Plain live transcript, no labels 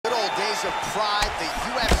days of pride, the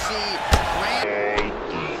UFC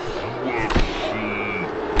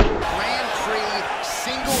Grand Prix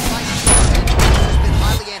single night tournament has been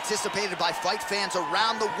highly anticipated by fight fans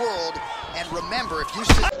around the world. And remember, if you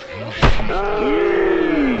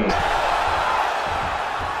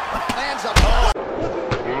hands up.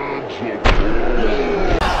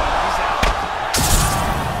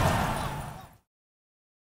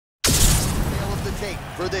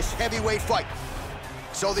 For this heavyweight fight.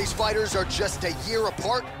 So these fighters are just a year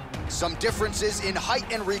apart, some differences in height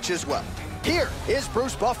and reach as well. Here is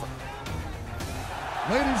Bruce Buffer.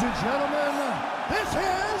 Ladies and gentlemen, this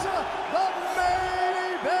is the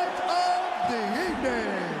main event of the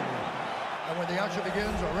evening. And when the action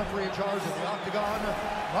begins, our referee in charge of the octagon,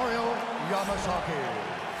 Mario Yamasaki.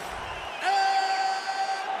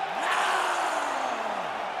 And now,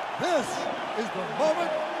 this is the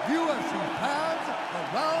moment UFC fans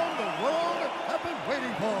around the world have been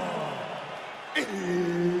waiting for. It's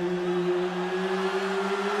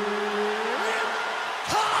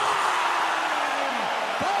time!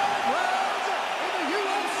 5 rounds in the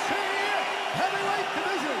UFC heavyweight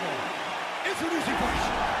division. Introducing first,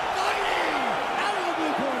 fighting out of the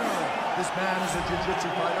blue corner. This man is a jiu-jitsu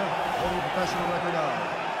fighter holding a professional record of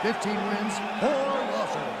 15 wins, 4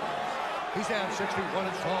 losses. He stands 6 feet 1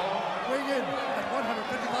 inch tall, weighing in at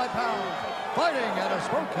 155 pounds, fighting out of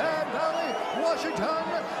Spokane Valley, Washington,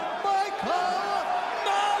 Michael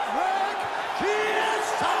Maverick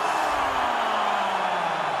Chiesa!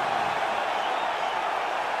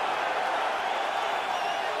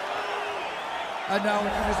 And now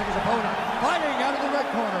introducing his opponent, fighting out of the red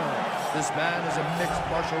corner. This man is a mixed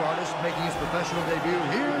martial artist making his professional debut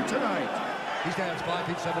here tonight. He stands 5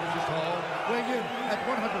 feet 7 inches tall, weighing in at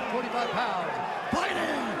 145 pounds, fighting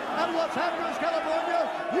out of Los Angeles, California,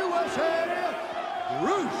 USA,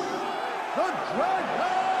 Bruce the Dragon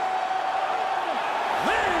Lee!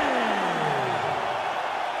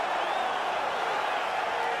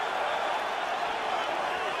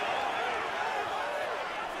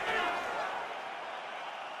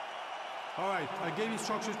 All right, I gave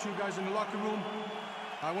instructions to you guys in the locker room.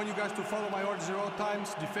 I want you guys to follow my orders at all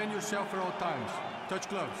times, defend yourself at all times. Touch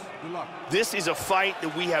gloves. Good luck. This is a fight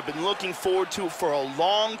that we have been looking forward to for a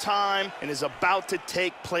long time and is about to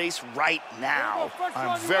take place right now.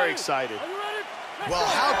 I'm very excited. Well,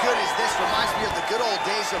 how good is this? Reminds me of the good old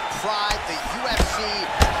days of pride, the UFC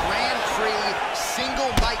Grand Prix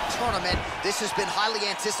single night tournament. This has been highly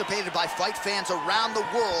anticipated by fight fans around the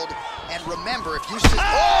world. And remember, if you see...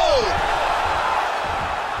 Oh!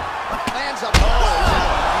 Hands up. Oh,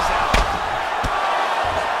 he's out.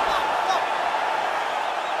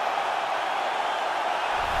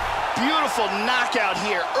 Beautiful knockout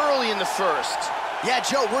here early in the first. Yeah,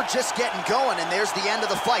 Joe, we're just getting going, and there's the end of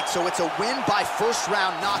the fight. So it's a win by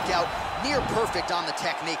first-round knockout, near perfect on the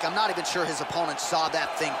technique. I'm not even sure his opponent saw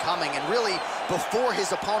that thing coming. And really, before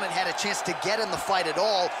his opponent had a chance to get in the fight at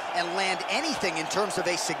all and land anything in terms of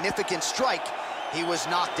a significant strike, he was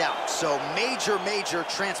knocked out. So major, major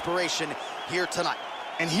transpiration here tonight.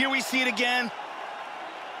 And here we see it again.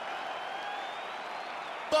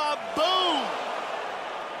 Ba-boom!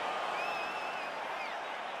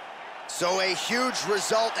 So a huge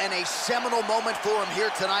result and a seminal moment for him here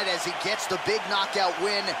tonight as he gets the big knockout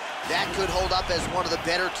win. That could hold up as one of the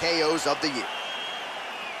better KOs of the year.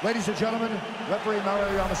 Ladies and gentlemen, referee Mario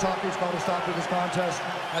Yamasaki has called a stop to this contest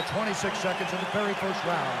at 26 seconds in the very first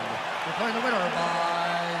round. Declaring the winner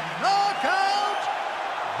by knockout,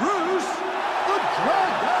 Bruce the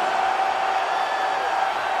Dragon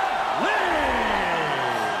Lee!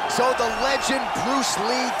 So the legend Bruce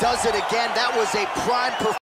Lee does it again. That was a prime performance.